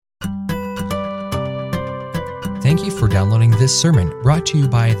Thank you for downloading this sermon brought to you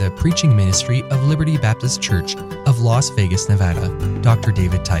by the preaching ministry of Liberty Baptist Church of Las Vegas, Nevada, Dr.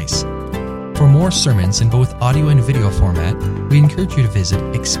 David Tice. For more sermons in both audio and video format, we encourage you to visit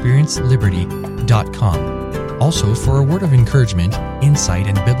experienceliberty.com. Also, for a word of encouragement, insight,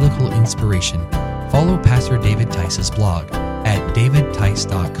 and biblical inspiration, follow Pastor David Tice's blog at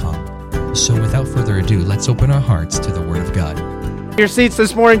davidtice.com. So without further ado, let's open our hearts to the Word of God. Your seats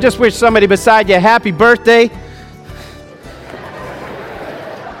this morning, just wish somebody beside you a happy birthday.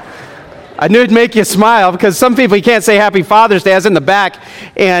 I knew it'd make you smile because some people you can't say Happy Father's Day. I was in the back,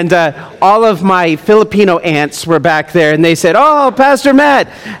 and all of my Filipino aunts were back there, and they said, "Oh, Pastor Matt,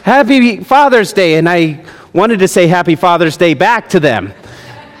 Happy Father's Day." And I wanted to say Happy Father's Day back to them,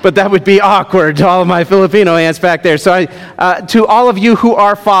 but that would be awkward to all of my Filipino aunts back there. So to all of you who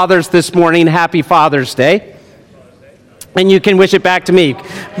are fathers this morning, Happy Father's Day. And you can wish it back to me.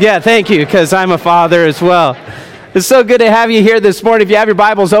 Yeah, thank you, because I'm a father as well. It's so good to have you here this morning. If you have your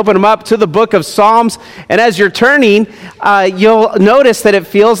Bibles, open them up to the book of Psalms. And as you're turning, you'll notice that it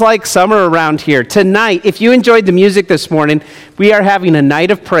feels like summer around here. Tonight, if you enjoyed the music this morning, we are having a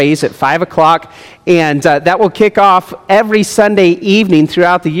night of praise at 5 o'clock. And that will kick off every Sunday evening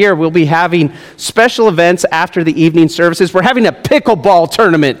throughout the year. We'll be having special events after the evening services. We're having a pickleball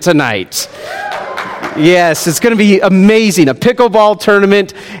tournament tonight. Yes, it's going to be amazing, a pickleball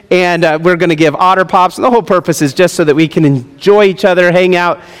tournament, and we're going to give otter pops, and the whole purpose is just so that we can enjoy each other, hang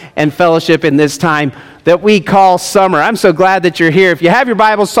out, and fellowship in this time that we call summer. I'm so glad that you're here. If you have your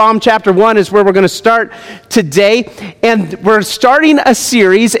Bible, Psalm chapter 1 is where we're going to start today, and we're starting a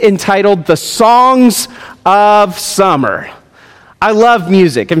series entitled The Songs of Summer. I love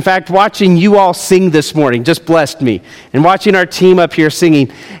music. In fact, watching you all sing this morning just blessed me. And watching our team up here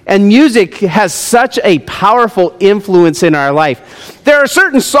singing. And music has such a powerful influence in our life. There are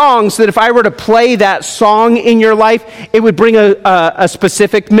certain songs that if I were to play that song in your life, it would bring a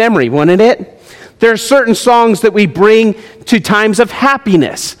specific memory, wouldn't it? There are certain songs that we bring to times of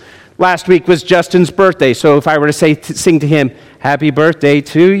happiness. Last week was Justin's birthday, so if I were to sing to him, "Happy birthday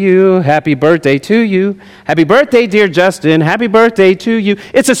to you, happy birthday to you, happy birthday, dear Justin, happy birthday to you."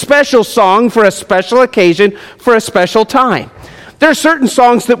 It's a special song for a special occasion, for a special time. There are certain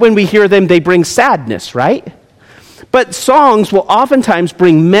songs that when we hear them, they bring sadness, right? But songs will oftentimes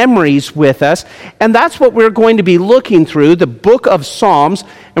bring memories with us, and that's what we're going to be looking through, the book of Psalms,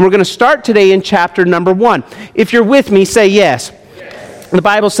 and we're going to start today in chapter number 1. If you're with me, say yes. The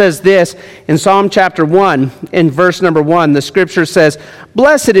Bible says this in Psalm chapter 1, in verse number 1, the scripture says,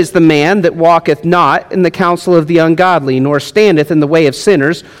 "Blessed is the man that walketh not in the counsel of the ungodly, nor standeth in the way of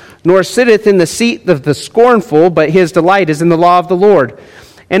sinners, nor sitteth in the seat of the scornful, but his delight is in the law of the Lord.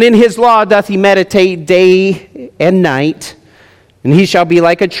 And in his law doth he meditate day and night, and he shall be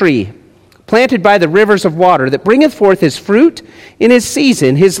like a tree, planted by the rivers of water, that bringeth forth his fruit in his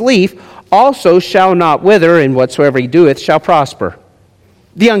season. His leaf also shall not wither, and whatsoever he doeth shall prosper.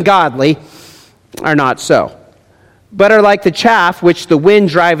 The ungodly are not so, but are like the chaff which the wind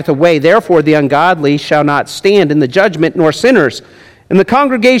driveth away. Therefore the ungodly shall not stand in the judgment, nor sinners in the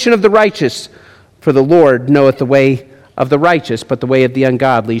congregation of the righteous. For the Lord knoweth the way of the righteous, but the way of the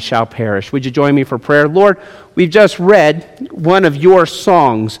ungodly shall perish." Would you join me for prayer? Lord, we've just read one of your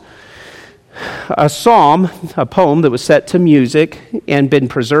songs, a psalm, a poem that was set to music and been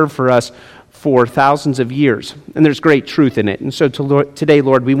preserved for us for thousands of years, and there's great truth in it. And so today,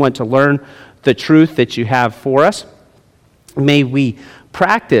 Lord, we want to learn the truth that you have for us. May we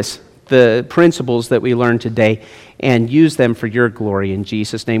practice the principles that we learn today and use them for your glory. In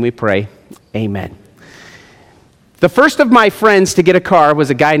Jesus' name we pray, amen. The first of my friends to get a car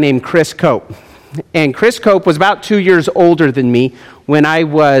was a guy named Chris Cope. And Chris Cope was about 2 years older than me. When I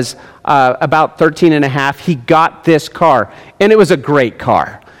was about 13 and a half, he got this car, and it was a great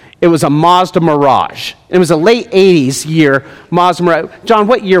car. It was a Mazda Mirage. It was a late 80s year Mazda Mirage. John,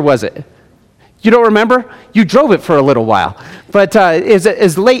 what year was it? You don't remember? You drove it for a little while. But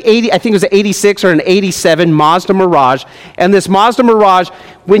it's late 80, I think it was an 86 or an 87 Mazda Mirage. And this Mazda Mirage,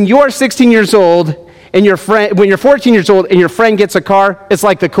 when you're 16 years old and when you're 14 years old and your friend gets a car, it's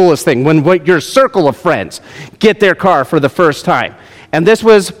like the coolest thing. When your circle of friends get their car for the first time. And this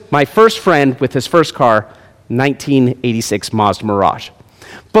was my first friend with his first car, 1986 Mazda Mirage.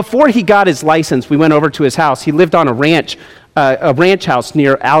 Before he got his license, we went over to his house. He lived on a ranch house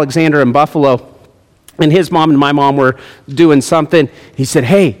near Alexander and Buffalo. And his mom and my mom were doing something. He said,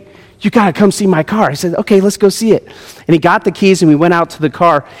 "Hey, you got to come see my car." I said, "Okay, let's go see it." And he got the keys, and we went out to the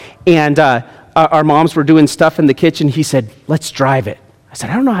car. And our moms were doing stuff in the kitchen. He said, "Let's drive it." I said,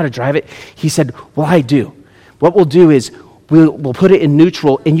 "I don't know how to drive it." He said, "Well, I do. What we'll do is we'll put it in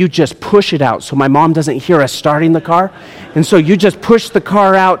neutral, and you just push it out so my mom doesn't hear us starting the car. And so you just push the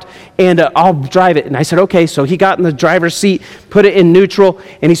car out, and I'll drive it. And I said, okay. So he got in the driver's seat, put it in neutral,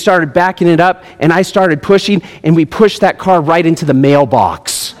 and he started backing it up, and I started pushing, and we pushed that car right into the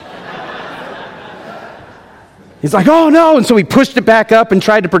mailbox. He's like, oh no. And so we pushed it back up and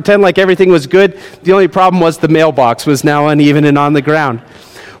tried to pretend like everything was good. The only problem was the mailbox was now uneven and on the ground.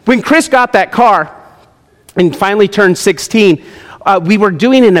 When Chris got that car and finally turned 16, we were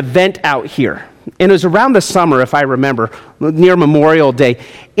doing an event out here. And it was around the summer, if I remember, near Memorial Day.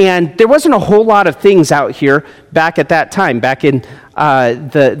 And there wasn't a whole lot of things out here back at that time, back in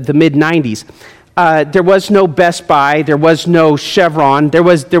the mid-90s. There was no Best Buy, there was no Chevron, there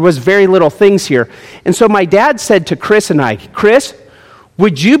was very little things here. And so my dad said to Chris and I, Chris,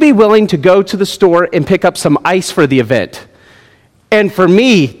 would you be willing to go to the store and pick up some ice for the event? And for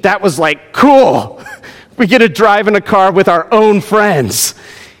me, that was like, cool. We get to drive in a car with our own friends.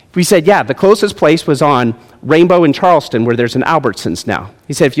 We said, yeah, the closest place was on Rainbow in Charleston, where there's an Albertsons now.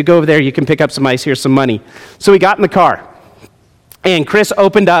 He said, if you go over there, you can pick up some ice, here's some money. So we got in the car, and Chris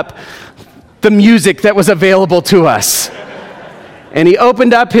opened up the music that was available to us. And he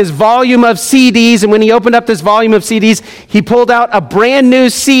opened up his volume of CDs, and when he opened up this volume of CDs, he pulled out a brand new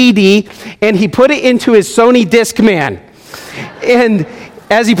CD, and he put it into his Sony Discman. And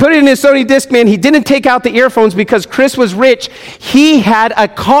as he put it in his Sony Discman, he didn't take out the earphones because Chris was rich. He had a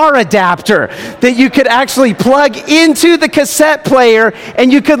car adapter that you could actually plug into the cassette player,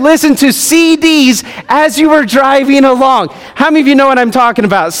 and you could listen to CDs as you were driving along. How many of you know what I'm talking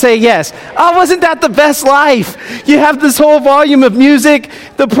about? Say yes. Oh, wasn't that the best life? You have this whole volume of music.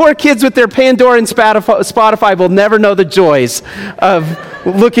 The poor kids with their Pandora and Spotify will never know the joys of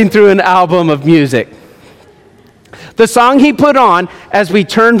looking through an album of music. The song he put on as we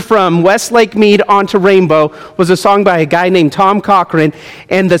turned from Westlake Mead onto Rainbow was a song by a guy named Tom Cochran,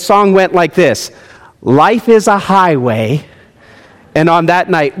 and the song went like this: life is a highway, and on that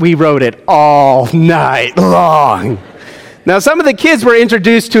night we wrote it all night long. Now some of the kids were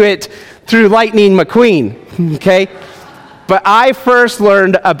introduced to it through Lightning McQueen, okay? But I first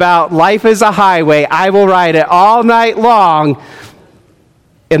learned about life is a highway, I will ride it all night long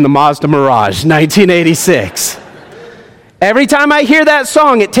in the Mazda Mirage, 1986. Every time I hear that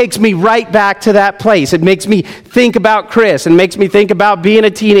song, it takes me right back to that place. It makes me think about Chris and makes me think about being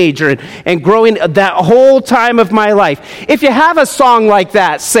a teenager and growing that whole time of my life. If you have a song like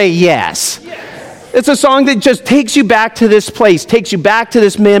that, say yes. Yes. It's a song that just takes you back to this place, takes you back to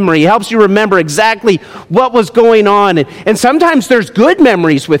this memory, helps you remember exactly what was going on. And sometimes there's good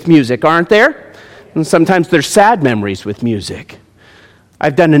memories with music, aren't there? And sometimes there's sad memories with music.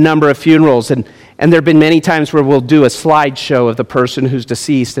 I've done a number of funerals, and there have been many times where we'll do a slideshow of the person who's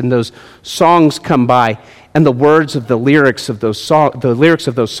deceased, and those songs come by, and the words of the lyrics of those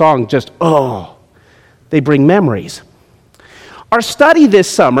songs just, they bring memories. Our study this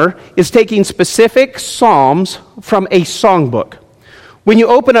summer is taking specific psalms from a songbook. When you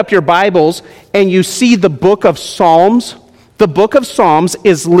open up your Bibles and you see the book of Psalms, the book of Psalms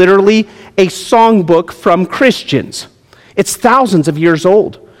is literally a songbook from Christians. It's thousands of years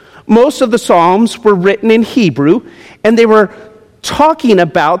old. Most of the Psalms were written in Hebrew, and they were talking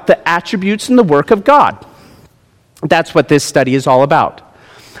about the attributes and the work of God. That's what this study is all about.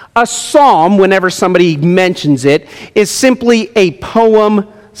 A psalm, whenever somebody mentions it, is simply a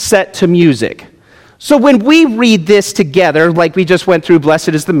poem set to music. So when we read this together, like we just went through, blessed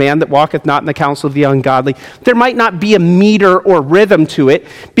is the man that walketh not in the counsel of the ungodly, there might not be a meter or rhythm to it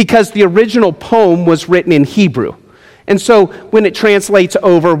because the original poem was written in Hebrew. And so when it translates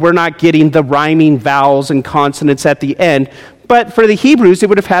over, we're not getting the rhyming vowels and consonants at the end. But for the Hebrews, it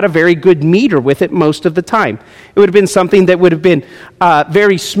would have had a very good meter with it most of the time. It would have been something that would have been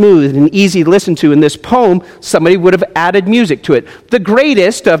very smooth and easy to listen to. In this poem, somebody would have added music to it. The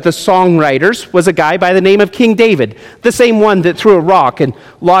greatest of the songwriters was a guy by the name of King David, the same one that threw a rock and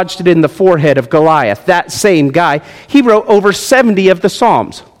lodged it in the forehead of Goliath. That same guy, he wrote over 70 of the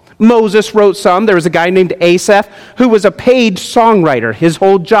Psalms. Moses wrote some. There was a guy named Asaph who was a paid songwriter. His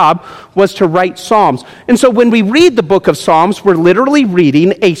whole job was to write psalms. And so when we read the book of Psalms, we're literally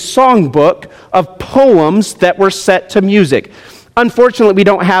reading a songbook of poems that were set to music. Unfortunately, we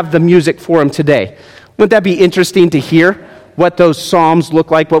don't have the music for them today. Wouldn't that be interesting to hear what those psalms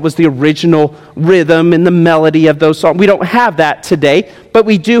look like? What was the original rhythm and the melody of those psalms? We don't have that today, but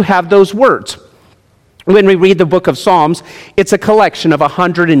we do have those words. When we read the book of Psalms, it's a collection of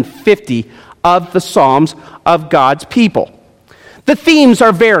 150 of the Psalms of God's people. The themes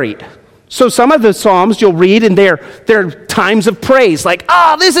are varied. So some of the Psalms you'll read, and they're times of praise, like,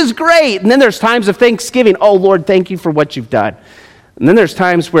 oh, this is great. And then there's times of thanksgiving. Oh, Lord, thank you for what you've done. And then there's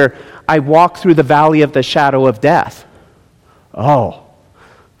times where I walk through the valley of the shadow of death. Oh,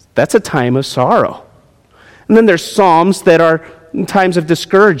 that's a time of sorrow. And then there's Psalms that are times of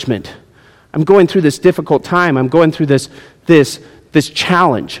discouragement. I'm going through this difficult time. I'm going through this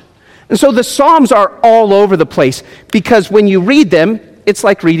challenge. And so the Psalms are all over the place because when you read them, it's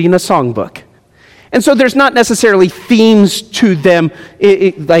like reading a songbook. And so there's not necessarily themes to them,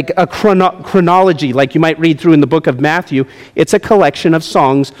 like a chronology, like you might read through in the book of Matthew. It's a collection of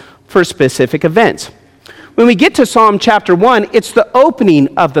songs for specific events. When we get to Psalm chapter 1, it's the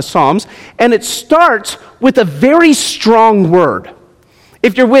opening of the Psalms, and it starts with a very strong word.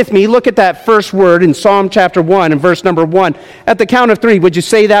 If you're with me, look at that first word in Psalm chapter 1 and verse number 1. At the count of 3, would you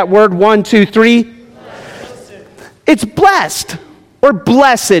say that word? 1, 2, 3? Blessed. It's blessed. Or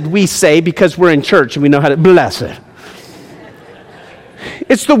blessed, we say, because we're in church and we know how to blessed.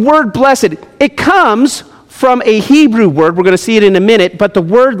 It's the word blessed. It comes from a Hebrew word. We're going to see it in a minute, but the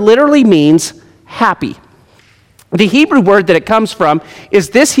word literally means happy. The Hebrew word that it comes from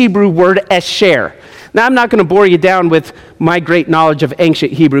is this Hebrew word esher. Now, I'm not going to bore you down with my great knowledge of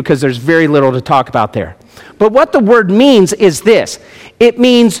ancient Hebrew because there's very little to talk about there. But what the word means is this. It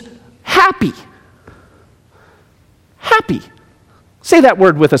means happy. Happy. Say that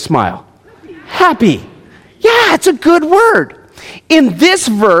word with a smile. Happy. Yeah, it's a good word. In this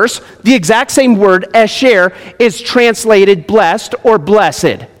verse, the exact same word, esher, is translated blessed or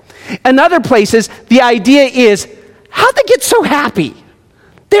blessed. In other places, the idea is, how'd they get so happy?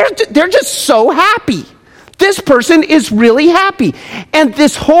 They're just so happy. This person is really happy. And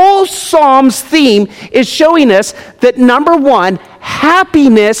this whole Psalms theme is showing us that, number one,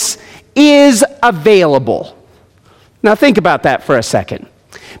 happiness is available. Now think about that for a second.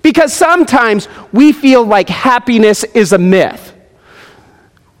 Because sometimes we feel like happiness is a myth.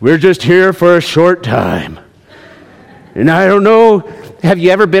 We're just here for a short time. And I don't know, have you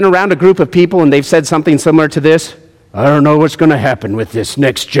ever been around a group of people and they've said something similar to this? I don't know what's going to happen with this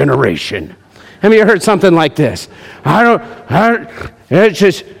next generation. Have you heard something like this? It's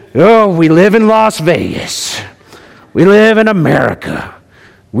just, we live in Las Vegas. We live in America.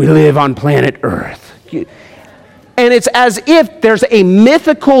 We live on planet Earth. And it's as if there's a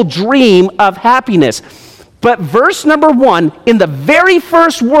mythical dream of happiness. But verse number 1, in the very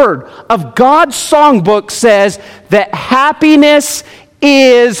first word of God's songbook, says that happiness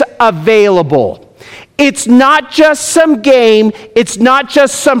is available. It's not just some game. It's not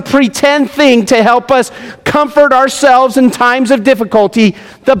just some pretend thing to help us comfort ourselves in times of difficulty.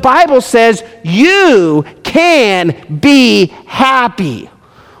 The Bible says you can be happy.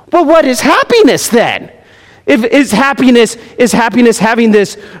 Well, what is happiness then? Is happiness having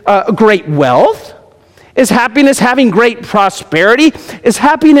this great wealth? Is happiness having great prosperity? Is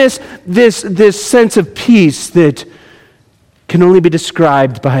happiness this sense of peace that can only be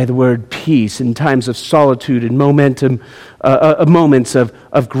described by the word peace in times of solitude and moments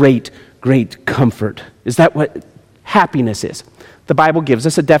of great comfort? Is that what happiness is? The Bible gives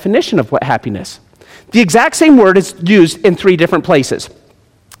us a definition of what happiness. The exact same word is used in 3 different places.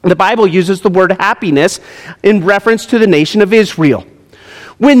 The Bible uses the word happiness in reference to the nation of Israel.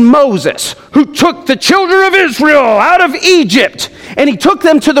 When Moses, who took the children of Israel out of Egypt, and he took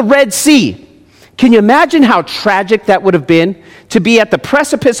them to the Red Sea, can you imagine how tragic that would have been to be at the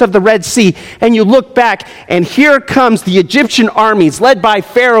precipice of the Red Sea, and you look back, and here comes the Egyptian armies led by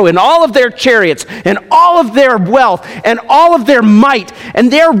Pharaoh and all of their chariots and all of their wealth and all of their might,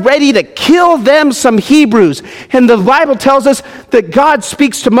 and they're ready to kill them some Hebrews. And the Bible tells us that God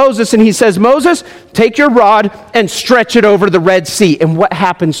speaks to Moses, and he says, Moses, take your rod and stretch it over the Red Sea. And what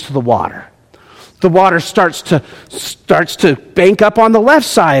happens to the water? The water starts to bank up on the left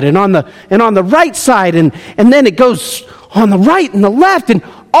side and on the right side, and then it goes on the right and the left, and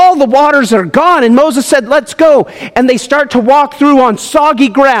all the waters are gone. And Moses said, let's go. And they start to walk through on soggy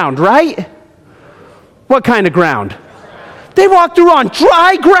ground, right? What kind of ground? They walk through on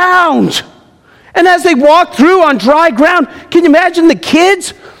dry ground. And as they walk through on dry ground, can you imagine the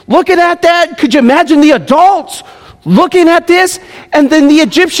kids looking at that? Could you imagine the adults looking at this? And then the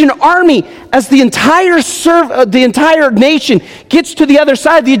Egyptian army, as the entire nation gets to the other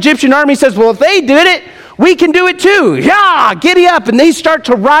side, the Egyptian army says, well, if they did it, We can do it too. Yeah, giddy up. And they start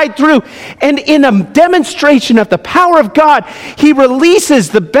to ride through. And in a demonstration of the power of God, he releases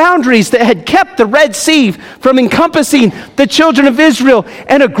the boundaries that had kept the Red Sea from encompassing the children of Israel.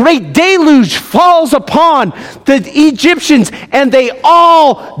 And a great deluge falls upon the Egyptians, and they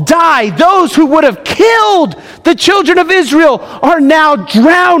all die. Those who would have killed the children of Israel are now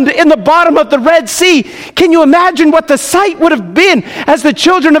drowned in the bottom of the Red Sea. Can you imagine what the sight would have been as the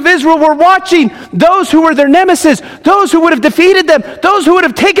children of Israel were watching those who were their nemesis, those who would have defeated them, those who would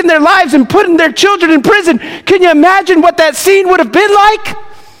have taken their lives and put their children in prison? Can you imagine what that scene would have been like?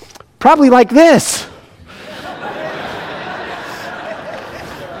 Probably like this.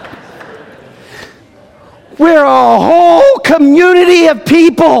 Where a whole community of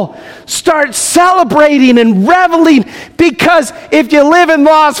people start celebrating and reveling, because if you live in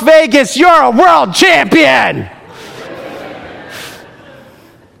Las Vegas, you're a world champion.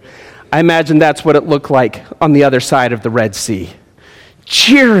 I imagine that's what it looked like on the other side of the Red Sea.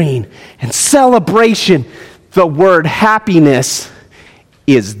 Cheering and celebration. The word happiness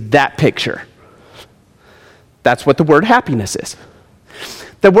is that picture. That's what the word happiness is.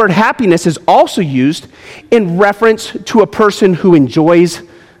 The word happiness is also used in reference to a person who enjoys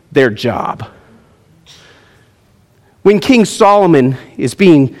their job. When King Solomon is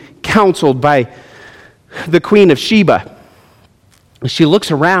being counseled by the Queen of Sheba, she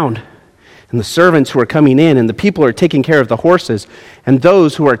looks around, and the servants who are coming in, and the people who are taking care of the horses, and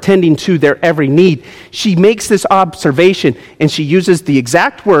those who are tending to their every need. She makes this observation, and she uses the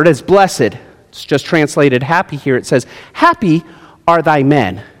exact word as blessed. It's just translated happy here. It says, happy are thy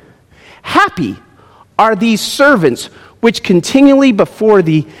men. Happy are these servants which continually before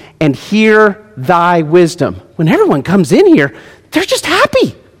thee and hear thy wisdom. When everyone comes in here, they're just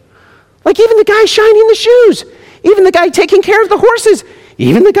happy. Like even the guy shining the shoes, even the guy taking care of the horses,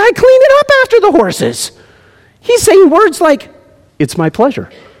 even the guy cleaning up after the horses. He's saying words like, it's my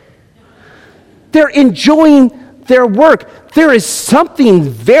pleasure. They're enjoying their work. There is something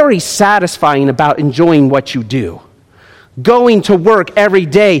very satisfying about enjoying what you do. Going to work every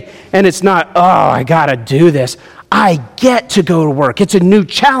day, and it's not, oh, I gotta do this. I get to go to work. It's a new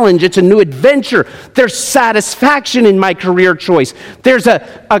challenge. It's a new adventure. There's satisfaction in my career choice. There's a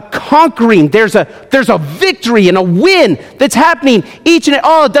conquering. There's a victory and a win that's happening each and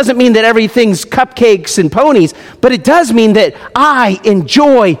all. It doesn't mean that everything's cupcakes and ponies, but it does mean that I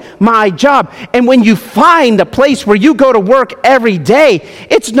enjoy my job. And when you find a place where you go to work every day,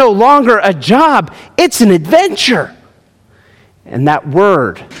 it's no longer a job. It's an adventure. And that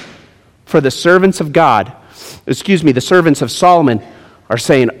word for the servants of God, the servants of Solomon are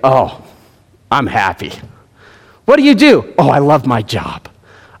saying, oh, I'm happy. What do you do? Oh, I love my job.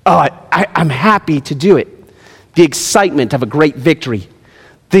 Oh, I'm happy to do it. The excitement of a great victory.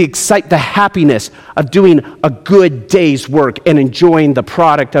 The happiness of doing a good day's work and enjoying the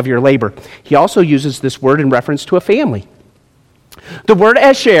product of your labor. He also uses this word in reference to a family. The word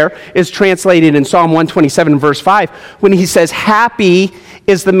Esher is translated in Psalm 127 verse 5 when he says, happy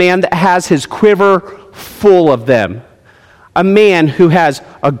is the man that has his quiver full of them. A man who has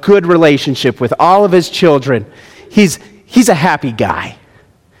a good relationship with all of his children. He's a happy guy.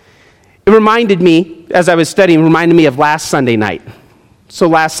 It reminded me, as I was studying, of last Sunday night. So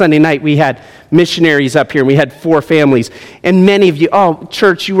last Sunday night we had missionaries up here, and we had 4 families. And many of you,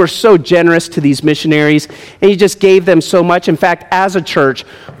 church, you were so generous to these missionaries, and you just gave them so much. In fact, as a church,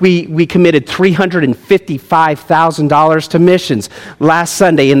 we committed $355,000 to missions last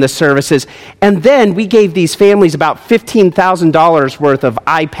Sunday in the services. And then we gave these families about $15,000 worth of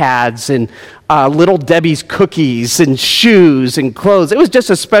iPads and Little Debbie's cookies and shoes and clothes. It was just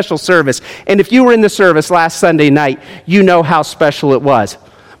a special service. And if you were in the service last Sunday night, you know how special it was.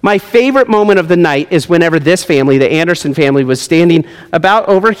 My favorite moment of the night is whenever this family, the Anderson family, was standing about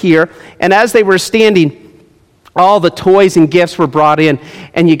over here. And as they were standing, all the toys and gifts were brought in.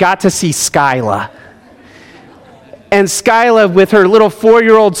 And you got to see Skyla. And Skyla, with her little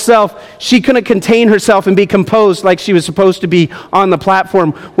 4-year-old self, she couldn't contain herself and be composed like she was supposed to be on the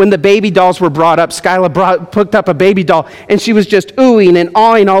platform. When the baby dolls were brought up, Skyla picked up a baby doll, and she was just oohing and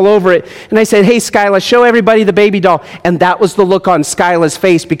awing all over it. And I said, hey, Skyla, show everybody the baby doll. And that was the look on Skyla's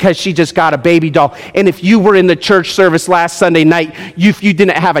face because she just got a baby doll. And if you were in the church service last Sunday night, if you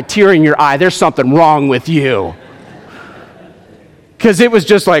didn't have a tear in your eye, there's something wrong with you. Because it was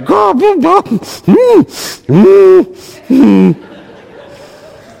just like, and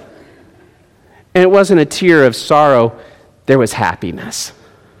it wasn't a tear of sorrow. There was happiness.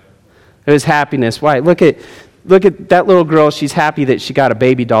 There was happiness. Why? Look at that little girl. She's happy that she got a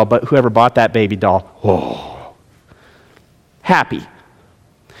baby doll, but whoever bought that baby doll, happy.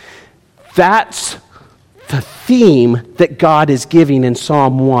 That's the theme that God is giving in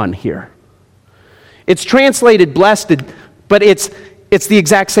Psalm 1 here. It's translated blessed, but it's the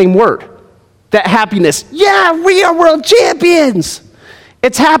exact same word. That happiness. Yeah, we are world champions.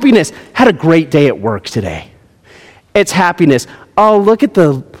 It's happiness. Had a great day at work today. It's happiness. Oh, look at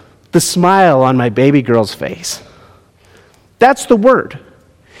the smile on my baby girl's face. That's the word.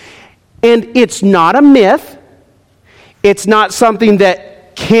 And it's not a myth. It's not something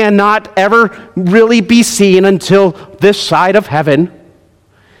that cannot ever really be seen until this side of heaven.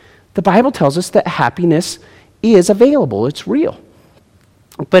 The Bible tells us that happiness is available. It's real.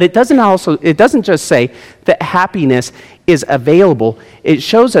 But it doesn't just say that happiness is available. It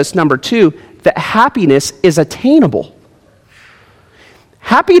shows us, number two, that happiness is attainable.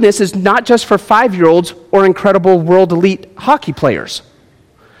 Happiness is not just for 5-year-olds or incredible world elite hockey players.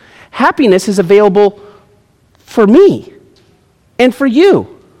 Happiness is available for me and for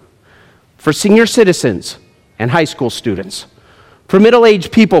you, for senior citizens and high school students, for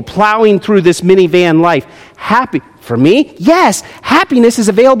middle-aged people plowing through this minivan life. For me, yes, happiness is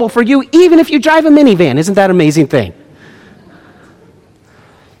available for you even if you drive a minivan. Isn't that an amazing thing?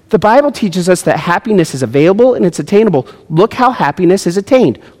 The Bible teaches us that happiness is available and it's attainable. Look how happiness is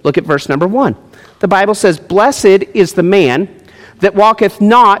attained. Look at verse number 1. The Bible says, "Blessed is the man that walketh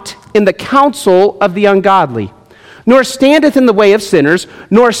not in the counsel of the ungodly, nor standeth in the way of sinners,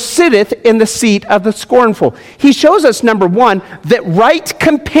 nor sitteth in the seat of the scornful." He shows us, number 1, that right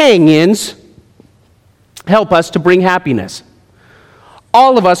companions help us to bring happiness.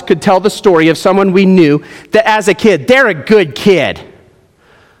 All of us could tell the story of someone we knew that as a kid, they're a good kid,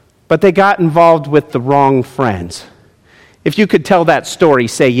 but they got involved with the wrong friends. If you could tell that story,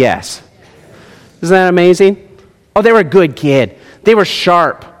 say yes. Isn't that amazing? Oh, they were a good kid. They were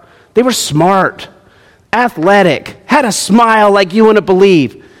sharp. They were smart, athletic, had a smile like you wouldn't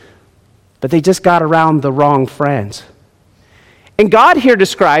believe, but they just got around the wrong friends. And God here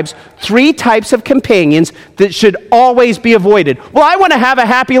describes 3 types of companions that should always be avoided. Well, I want to have a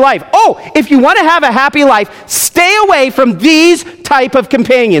happy life. Oh, if you want to have a happy life, stay away from these type of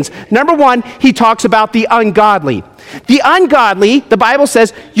companions. Number 1, he talks about the ungodly. The ungodly, the Bible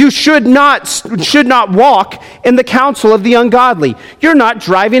says, you should not walk in the counsel of the ungodly. You're not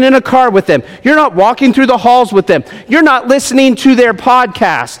driving in a car with them. You're not walking through the halls with them. You're not listening to their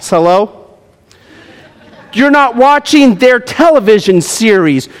podcasts. Hello? You're not watching their television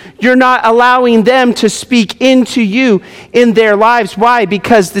series. You're not allowing them to speak into you in their lives. Why?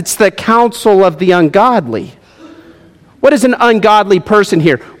 Because it's the counsel of the ungodly. What is an ungodly person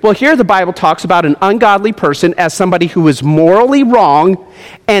here? Well, here the Bible talks about an ungodly person as somebody who is morally wrong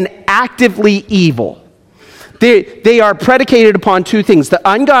and actively evil. They are predicated upon 2 things. The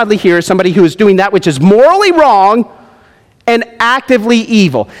ungodly here is somebody who is doing that which is morally wrong and actively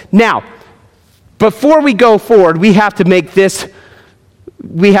evil. Now, before we go forward, we have to make this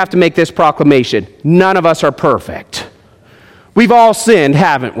proclamation. None of us are perfect. We've all sinned,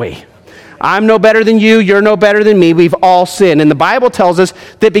 haven't we? I'm no better than you, you're no better than me. We've all sinned. And the Bible tells us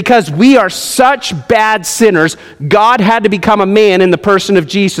that because we are such bad sinners, God had to become a man in the person of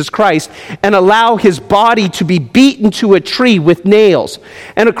Jesus Christ and allow his body to be beaten to a tree with nails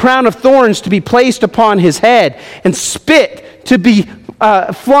and a crown of thorns to be placed upon his head and spit to be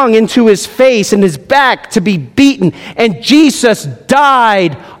flung into his face and his back to be beaten. And Jesus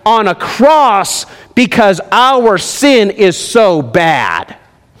died on a cross because our sin is so bad.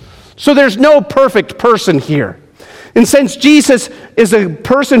 So there's no perfect person here. And since Jesus is a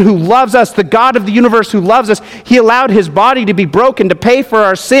person who loves us, the God of the universe who loves us, he allowed his body to be broken to pay for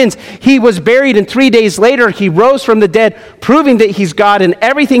our sins. He was buried, and 3 days later he rose from the dead, proving that he's God and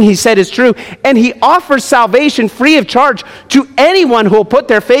everything he said is true. And he offers salvation free of charge to anyone who will put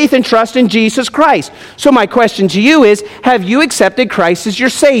their faith and trust in Jesus Christ. So my question to you is, have you accepted Christ as your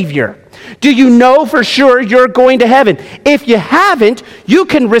Savior? Do you know for sure you're going to heaven? If you haven't, you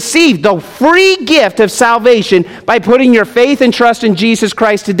can receive the free gift of salvation by putting your faith and trust in Jesus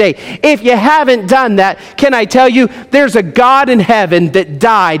Christ today. If you haven't done that, can I tell you, there's a God in heaven that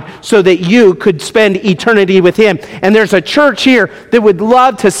died so that you could spend eternity with him. And there's a church here that would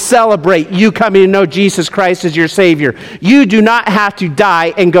love to celebrate you coming to know Jesus Christ as your Savior. You do not have to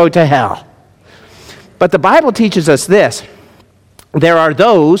die and go to hell. But the Bible teaches us this. There are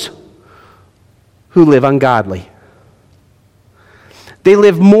those who live ungodly. They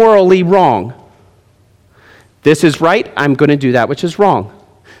live morally wrong. This is right, I'm going to do that which is wrong.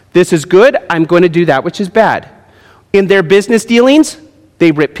 This is good, I'm going to do that which is bad. In their business dealings,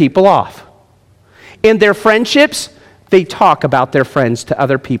 they rip people off. In their friendships, they talk about their friends to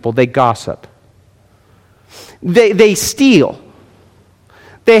other people. They gossip. They steal.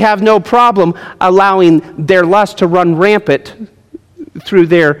 They have no problem allowing their lust to run rampant through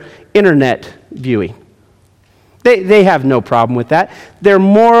their internet viewing. They have no problem with that. They're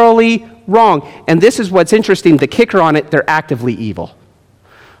morally wrong. And this is what's interesting. The kicker on it, they're actively evil.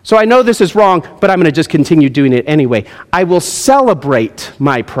 So I know this is wrong, but I'm going to just continue doing it anyway. I will celebrate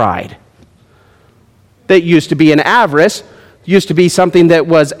my pride. That used to be an avarice, used to be something that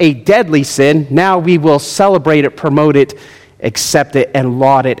was a deadly sin. Now we will celebrate it, promote it, accept it, and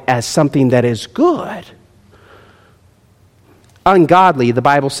laud it as something that is good. Ungodly, the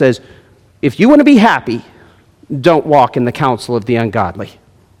Bible says, if you want to be happy, don't walk in the counsel of the ungodly.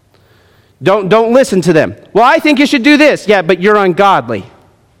 Don't listen to them. Well, I think you should do this. Yeah, but you're ungodly.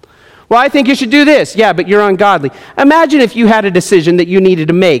 Well, I think you should do this. Yeah, but you're ungodly. Imagine if you had a decision that you needed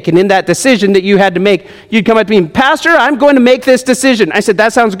to make, and in that decision that you had to make, you'd come up to me, Pastor, I'm going to make this decision. I said,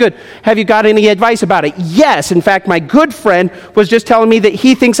 that sounds good. Have you got any advice about it? Yes. In fact, my good friend was just telling me that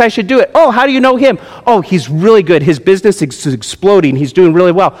he thinks I should do it. Oh, how do you know him? Oh, he's really good. His business is exploding. He's doing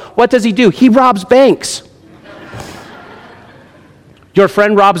really well. What does he do? He robs banks. Your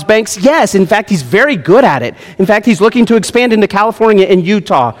friend robs banks? Yes. In fact, he's very good at it. In fact, he's looking to expand into California and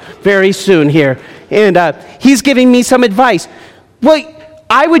Utah very soon here. And he's giving me some advice. Well,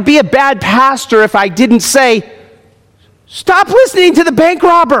 I would be a bad pastor if I didn't say, stop listening to the bank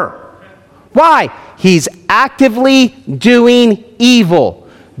robber. Why? He's actively doing evil.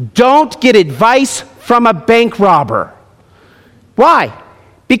 Don't get advice from a bank robber. Why?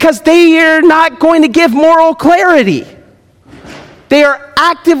 Because they are not going to give moral clarity. They are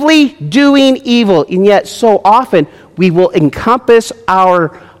actively doing evil, and yet so often we will encompass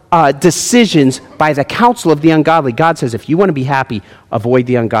our decisions by the counsel of the ungodly. God says, if you want to be happy, avoid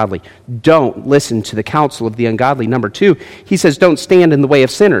the ungodly. Don't listen to the counsel of the ungodly. Number 2, he says, don't stand in the way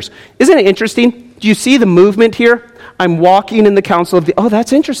of sinners. Isn't it interesting? Do you see the movement here? I'm walking in the counsel of the... Oh,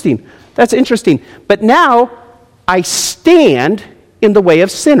 that's interesting. That's interesting. But now I stand in the way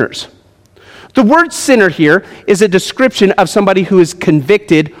of sinners. The word sinner here is a description of somebody who is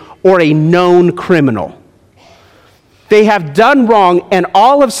convicted or a known criminal. They have done wrong, and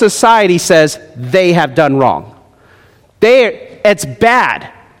all of society says they have done wrong. It's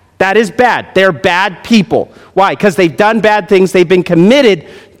bad. That is bad. They're bad people. Why? Because they've done bad things. They've been committed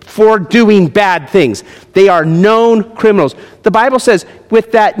for doing bad things. They are known criminals. The Bible says,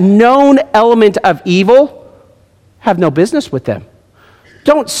 with that known element of evil, have no business with them.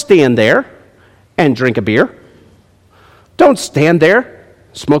 Don't stand there and drink a beer. Don't stand there,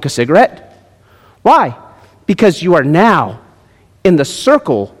 smoke a cigarette. Why? Because you are now in the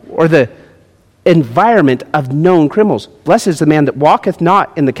circle or the environment of known criminals. Blessed is the man that walketh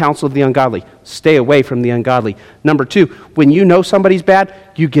not in the counsel of the ungodly. Stay away from the ungodly. Number 2, when you know somebody's bad,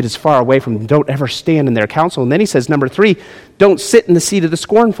 you get as far away from them. Don't ever stand in their counsel. And then he says, number 3, don't sit in the seat of the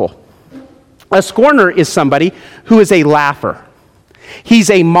scornful. A scorner is somebody who is a laugher. He's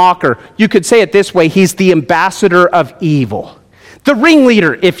a mocker. You could say it this way. He's the ambassador of evil. The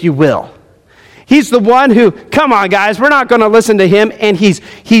ringleader, if you will. He's the one who, come on guys, we're not going to listen to him. And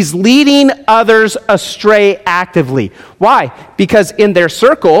he's leading others astray actively. Why? Because in their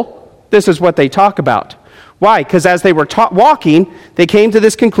circle, this is what they talk about. Why? Because as they were walking, they came to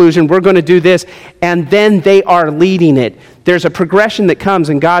this conclusion, we're going to do this. And then they are leading it. There's a progression that comes,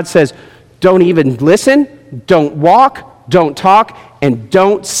 and God says, don't even listen, don't walk, don't talk, and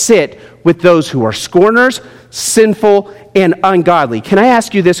don't sit with those who are scorners, sinful, and ungodly. Can I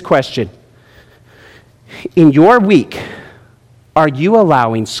ask you this question? In your week, are you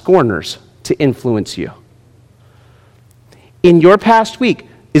allowing scorners to influence you? In your past week,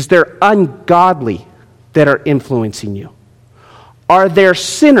 is there ungodly that are influencing you? Are there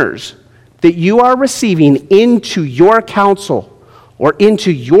sinners that you are receiving into your counsel or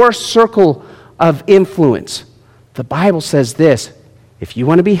into your circle of influence? The Bible says this, if you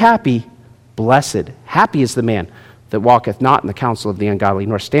want to be happy, blessed, happy is the man that walketh not in the counsel of the ungodly,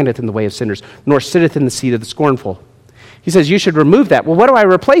 nor standeth in the way of sinners, nor sitteth in the seat of the scornful. He says you should remove that. Well, what do I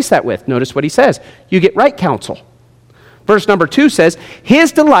replace that with? Notice what he says. You get right counsel. Verse number 2 says,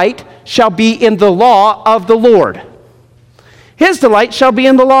 his delight shall be in the law of the Lord. His delight shall be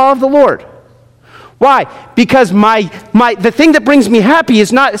in the law of the Lord. Why? Because the thing that brings me happy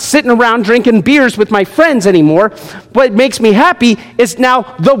is not sitting around drinking beers with my friends anymore. What makes me happy is now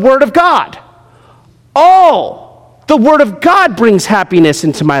the Word of God. Oh, the Word of God brings happiness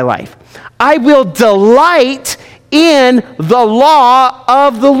into my life. I will delight in the law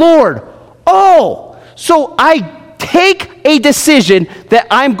of the Lord. Oh, so I take a decision that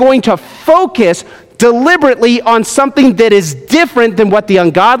I'm going to focus deliberately on something that is different than what the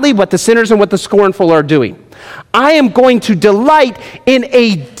ungodly, what the sinners, and what the scornful are doing. I am going to delight in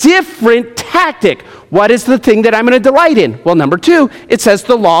a different tactic. What is the thing that I'm going to delight in? Well, number 2, it says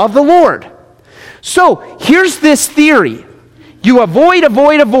the law of the Lord. So here's this theory. You avoid.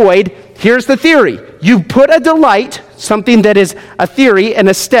 Here's the theory. You put a delight, something that is a theory, an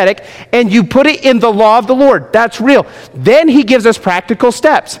aesthetic, and you put it in the law of the Lord. That's real. Then he gives us practical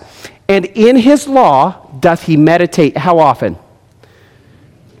steps. And in his law doth he meditate how often?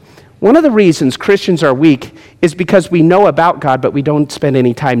 One of the reasons Christians are weak is because we know about God, but we don't spend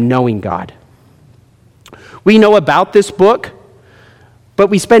any time knowing God. We know about this book, but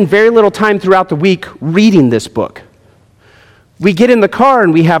we spend very little time throughout the week reading this book. We get in the car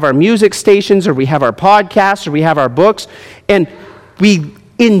and we have our music stations, or we have our podcasts, or we have our books, and we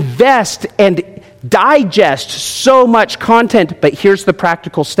invest and digest so much content, but here's the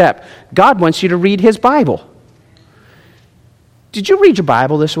practical step. God wants you to read his Bible. Did you read your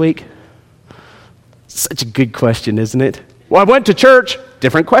Bible this week? Such a good question, isn't it? Well, I went to church.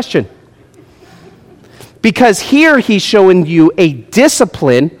 Different question. Because here he's showing you a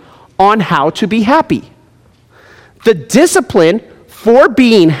discipline on how to be happy. The discipline for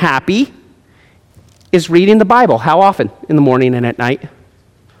being happy is reading the Bible. How often? In the morning and at night.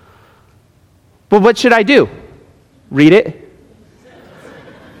 But what should I do? Read it?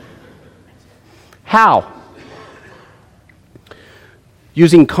 How?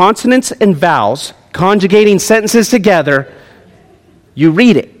 Using consonants and vowels, conjugating sentences together, you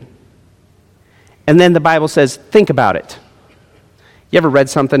read it. And then the Bible says, think about it. You ever read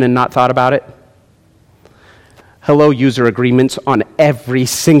something and not thought about it? Hello, user agreements on every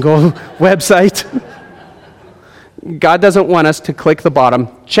single website. God doesn't want us to click the bottom.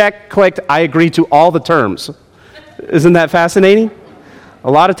 Check, clicked, I agree to all the terms. Isn't that fascinating? A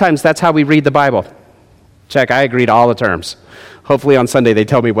lot of times that's how we read the Bible. Check, I agree to all the terms. Hopefully on Sunday they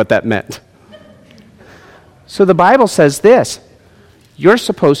tell me what that meant. So the Bible says this. You're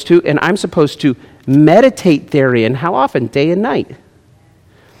supposed to, and I'm supposed to, meditate therein. How often? Day and night.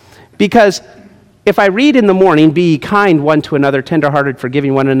 Because if I read in the morning, be kind one to another, tenderhearted,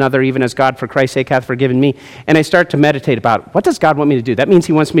 forgiving one another, even as God for Christ's sake hath forgiven me, and I start to meditate about, what does God want me to do? That means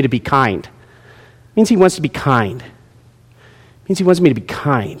he wants me to be kind. It means he wants to be kind. It means he wants me to be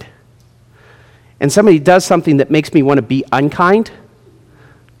kind. And somebody does something that makes me want to be unkind,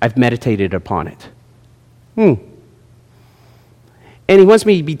 I've meditated upon it. And he wants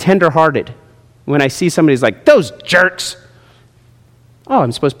me to be tenderhearted. When I see somebody's like, those jerks. Oh,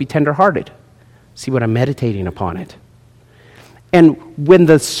 I'm supposed to be tenderhearted. See what I'm meditating upon it. And when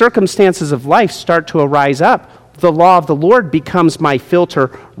the circumstances of life start to arise up, the law of the Lord becomes my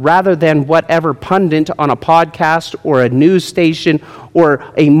filter rather than whatever pundit on a podcast or a news station or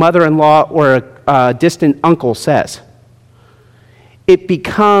a mother-in-law or a distant uncle says. It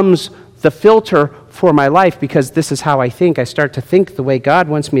becomes the filter for my life because this is how I think. I start to think the way God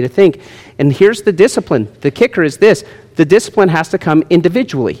wants me to think. And here's the discipline. The kicker is this. The discipline has to come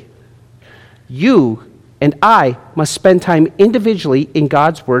individually. You and I must spend time individually in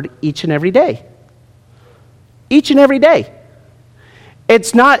God's Word each and every day. Each and every day.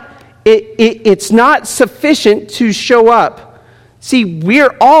 It's not sufficient to show up. See,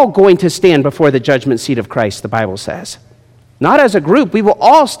 we're all going to stand before the judgment seat of Christ, the Bible says. Not as a group. We will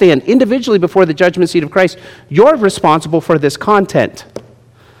all stand individually before the judgment seat of Christ. You're responsible for this content.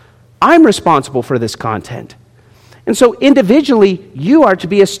 I'm responsible for this content. And so individually, you are to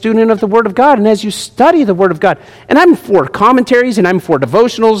be a student of the Word of God. And as you study the Word of God, and I'm for commentaries, and I'm for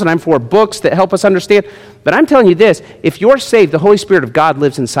devotionals, and I'm for books that help us understand. But I'm telling you this, if you're saved, the Holy Spirit of God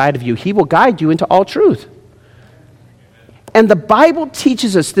lives inside of you. He will guide you into all truth. And the Bible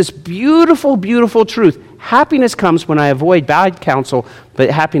teaches us this beautiful, beautiful truth. Happiness comes when I avoid bad counsel, but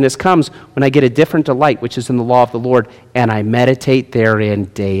happiness comes when I get a different delight, which is in the law of the Lord, and I meditate therein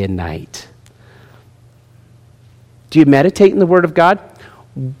day and night. Do you meditate in the Word of God?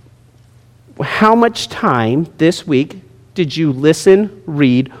 How much time this week did you listen,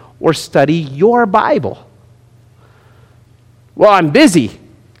 read, or study your Bible? Well, I'm busy.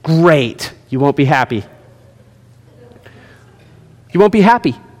 Great. You won't be happy. You won't be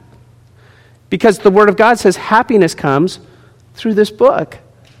happy. Because the Word of God says happiness comes through this book.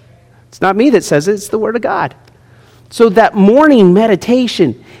 It's not me that says it, it's the Word of God. So that morning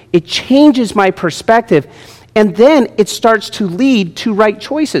meditation, it changes my perspective, and then it starts to lead to right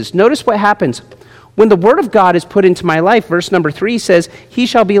choices. Notice what happens. When the word of God is put into my life, verse number 3 says, he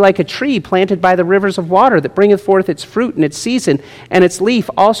shall be like a tree planted by the rivers of water that bringeth forth its fruit in its season, and its leaf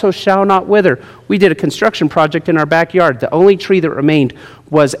also shall not wither. We did a construction project in our backyard. The only tree that remained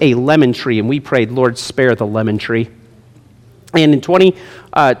was a lemon tree, and we prayed, Lord, spare the lemon tree. And in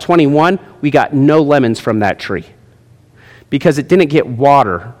 2021, we got no lemons from that tree because it didn't get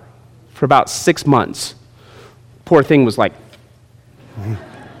water for about 6 months. Poor thing was like,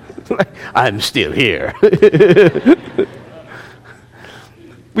 I'm still here.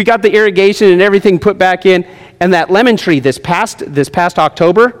 We got the irrigation and everything put back in, and that lemon tree this past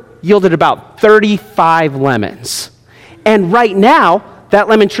October yielded about 35 lemons. And right now, that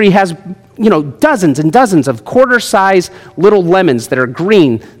lemon tree has, dozens and dozens of quarter-size little lemons that are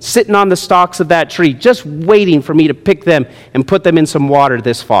green sitting on the stalks of that tree, just waiting for me to pick them and put them in some water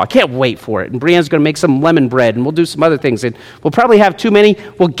this fall. I can't wait for it. And Brianna's going to make some lemon bread, and we'll do some other things. And we'll probably have too many.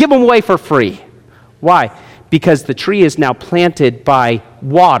 We'll give them away for free. Why? Because the tree is now planted by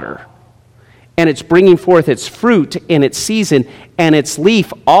water, and it's bringing forth its fruit in its season, and its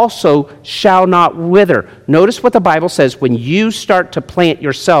leaf also shall not wither. Notice what the Bible says when you start to plant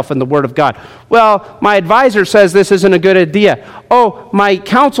yourself in the Word of God. Well, my advisor says this isn't a good idea. Oh, my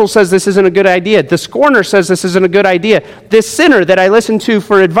counsel says this isn't a good idea. The scorner says this isn't a good idea. This sinner that I listen to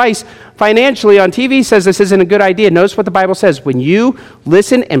for advice financially on TV says this isn't a good idea. Notice what the Bible says. When you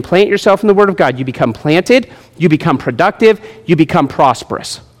listen and plant yourself in the Word of God, you become planted, you become productive, you become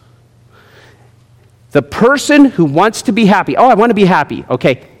prosperous. The person who wants to be happy, I want to be happy.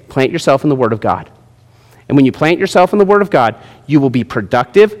 Okay, plant yourself in the Word of God. And when you plant yourself in the Word of God, you will be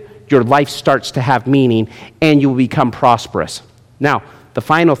productive, your life starts to have meaning, and you will become prosperous. Now, the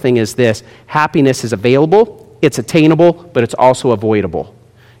final thing is this: happiness is available, it's attainable, but it's also avoidable.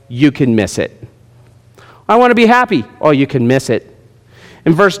 You can miss it. I want to be happy. Oh, you can miss it.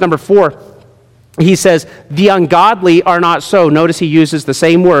 In verse number 4, he says, the ungodly are not so. Notice he uses the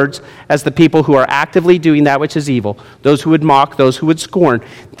same words as the people who are actively doing that which is evil, those who would mock, those who would scorn.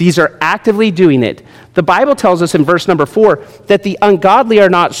 These are actively doing it. The Bible tells us in verse number 4 that the ungodly are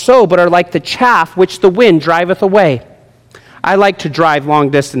not so, but are like the chaff which the wind driveth away. I like to drive long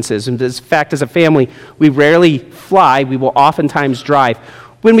distances. In fact, as a family, we rarely fly. We will oftentimes drive.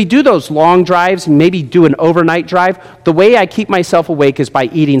 When we do those long drives and maybe do an overnight drive, the way I keep myself awake is by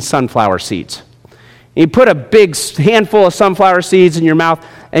eating sunflower seeds. You put a big handful of sunflower seeds in your mouth,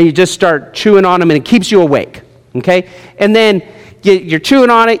 and you just start chewing on them, and it keeps you awake, okay? And then you're chewing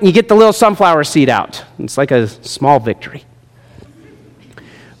on it, and you get the little sunflower seed out. It's like a small victory.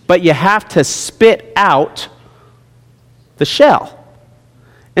 But you have to spit out the shell.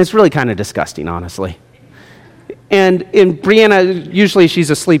 And it's really kind of disgusting, honestly. And in Brianna, usually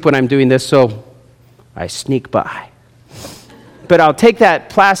she's asleep when I'm doing this, so I sneak by. But I'll take that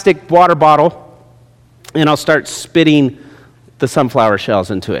plastic water bottle, and I'll start spitting the sunflower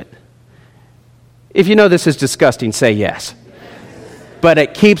shells into it. If you know this is disgusting, say yes. But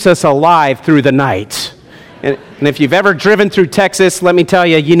it keeps us alive through the night. And if you've ever driven through Texas, let me tell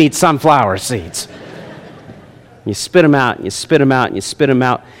you, you need sunflower seeds. You spit them out, and you spit them out, and you spit them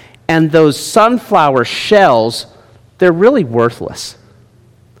out. And those sunflower shells, they're really worthless.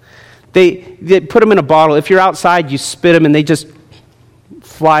 They put them in a bottle. If you're outside, you spit them, and they just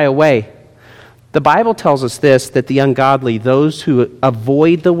fly away. The Bible tells us this, that the ungodly, those who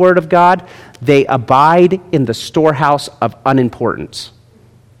avoid the Word of God, they abide in the storehouse of unimportance.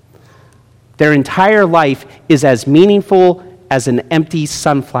 Their entire life is as meaningful as an empty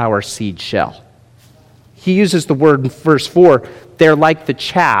sunflower seed shell. He uses the word in verse 4, they're like the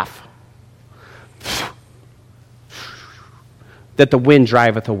chaff that the wind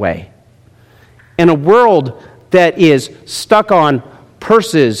driveth away. In a world that is stuck on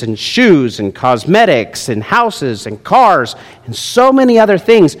purses and shoes and cosmetics and houses and cars and so many other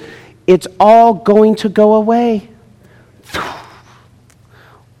things, it's all going to go away.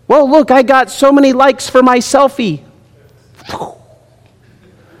 Well, look, I got so many likes for my selfie.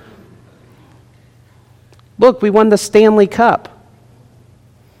 Look, we won the Stanley Cup.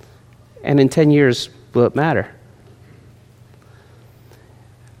 And in 10 years, will it matter?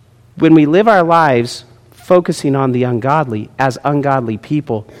 When we live our lives focusing on the ungodly, as ungodly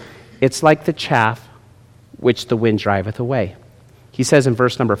people, it's like the chaff which the wind driveth away. He says in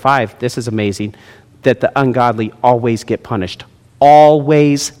verse number 5, this is amazing, that the ungodly always get punished.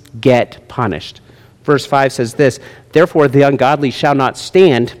 Always get punished. Verse 5 says this, therefore the ungodly shall not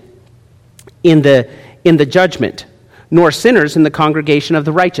stand in the judgment, nor sinners in the congregation of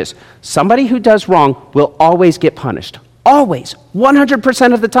the righteous. Somebody who does wrong will always get punished. Always.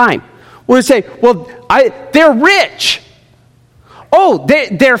 100% of the time. We'll say, well, they're rich. Oh,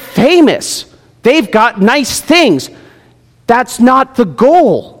 they're famous. They've got nice things. That's not the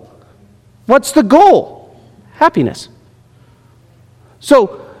goal. What's the goal? Happiness.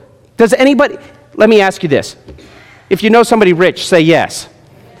 So, does anybody, let me ask you this. If you know somebody rich, say yes.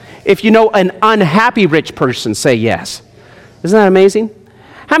 If you know an unhappy rich person, say yes. Isn't that amazing?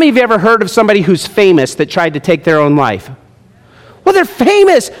 How many of you ever heard of somebody who's famous that tried to take their own life? Well, they're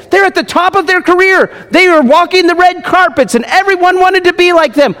famous. They're at the top of their career. They are walking the red carpets, and everyone wanted to be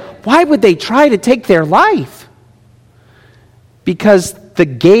like them. Why would they try to take their life? Because the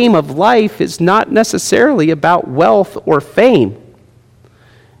game of life is not necessarily about wealth or fame.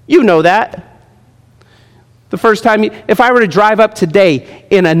 You know that. The first time, if I were to drive up today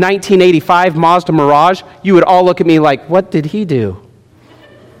in a 1985 Mazda Mirage, you would all look at me like, what did he do?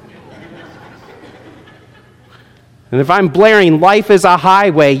 And if I'm blaring "Life is a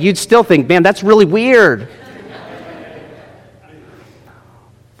Highway," you'd still think, man, that's really weird.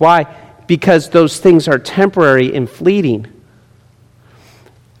 Why? Because those things are temporary and fleeting.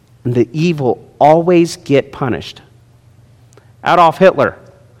 And the evil always get punished. Adolf Hitler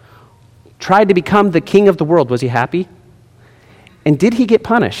tried to become the king of the world. Was he happy? And did he get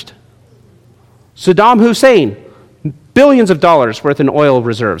punished? Saddam Hussein, billions of dollars worth in oil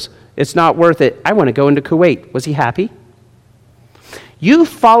reserves. It's not worth it. I want to go into Kuwait. Was he happy? You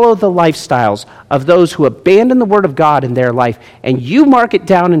follow the lifestyles of those who abandon the Word of God in their life, and you mark it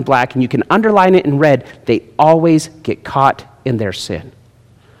down in black, and you can underline it in red. They always get caught in their sin.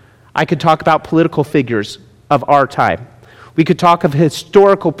 I could talk about political figures of our time. We could talk of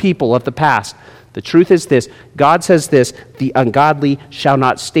historical people of the past. The truth is this: God says this, the ungodly shall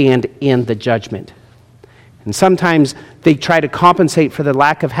not stand in the judgment. And sometimes they try to compensate for the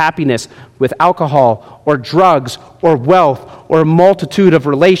lack of happiness with alcohol or drugs or wealth or a multitude of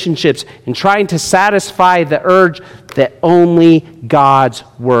relationships, and trying to satisfy the urge that only God's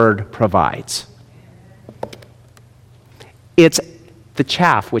word provides. It's the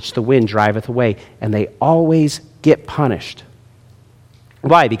chaff which the wind driveth away, and they always get punished.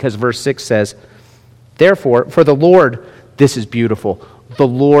 Why? Because verse 6 says, therefore, for the Lord, this is beautiful, the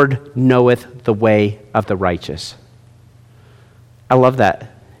Lord knoweth the way of the righteous. I love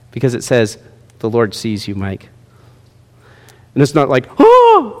that, because it says, the Lord sees you, Mike. And it's not like,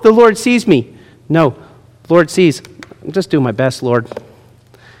 oh, the Lord sees me. No, the Lord sees. I'm just doing my best, Lord.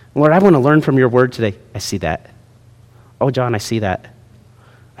 Lord, I want to learn from your word today. I see that. Oh, John, I see that.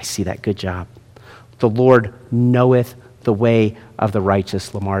 I see that. Good job. The Lord knoweth the way of the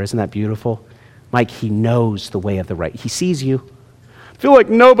righteous, Lamar. Isn't that beautiful? Mike, he knows the way of the right. He sees you. I feel like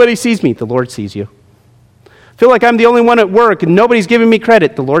nobody sees me. The Lord sees you. I feel like I'm the only one at work and nobody's giving me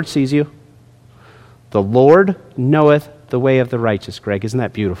credit. The Lord sees you. The Lord knoweth the way of the righteous, Greg. Isn't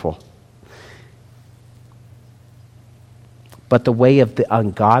that beautiful? But the way of the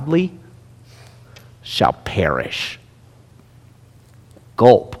ungodly shall perish.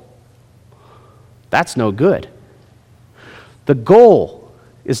 Gulp. That's no good. The goal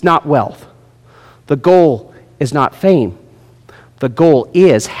is not wealth. The goal is not fame. The goal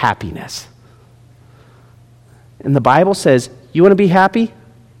is happiness. And the Bible says, you want to be happy?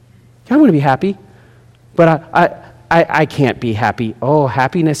 I want to be happy, but I can't be happy. Oh,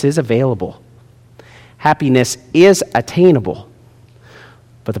 happiness is available. Happiness is attainable.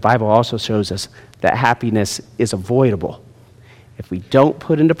 But the Bible also shows us that happiness is avoidable if we don't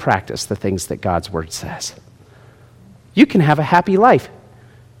put into practice the things that God's word says. You can have a happy life.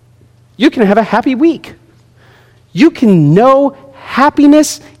 You can have a happy week. You can know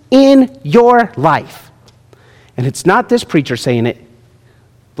happiness in your life. And it's not this preacher saying it.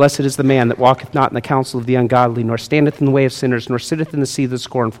 Blessed is the man that walketh not in the counsel of the ungodly, nor standeth in the way of sinners, nor sitteth in the seat of the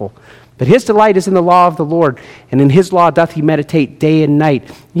scornful. But his delight is in the law of the Lord, and in his law doth he meditate day and night.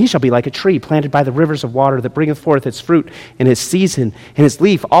 And he shall be like a tree planted by the rivers of water, that bringeth forth its fruit in his season, and his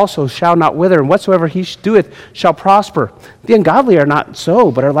leaf also shall not wither, and whatsoever he doeth shall prosper. The ungodly are not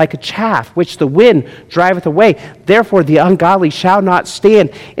so, but are like a chaff, which the wind driveth away. Therefore the ungodly shall not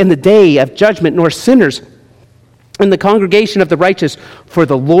stand in the day of judgment, nor sinners in the congregation of the righteous. For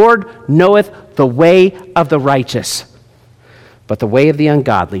the Lord knoweth the way of the righteous, but the way of the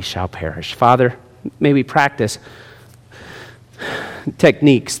ungodly shall perish. Father, may we practice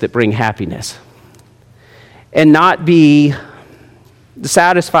techniques that bring happiness and not be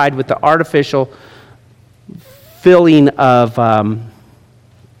satisfied with the artificial filling of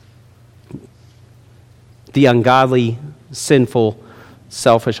the ungodly, sinful,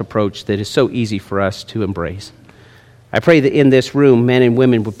 selfish approach that is so easy for us to embrace. I pray that in this room, men and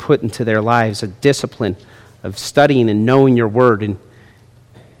women would put into their lives a discipline of studying and knowing your word and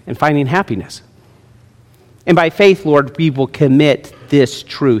finding happiness. And by faith, Lord, we will commit this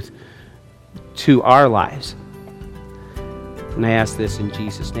truth to our lives. And I ask this in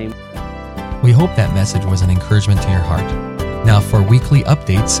Jesus' name. We hope that message was an encouragement to your heart. Now, for weekly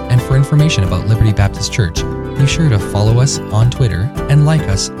updates and for information about Liberty Baptist Church, be sure to follow us on Twitter and like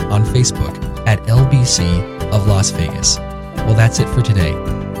us on Facebook at LBC of Las Vegas. Well, that's it for today.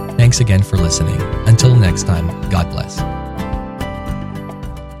 Thanks again for listening. Until next time, God bless.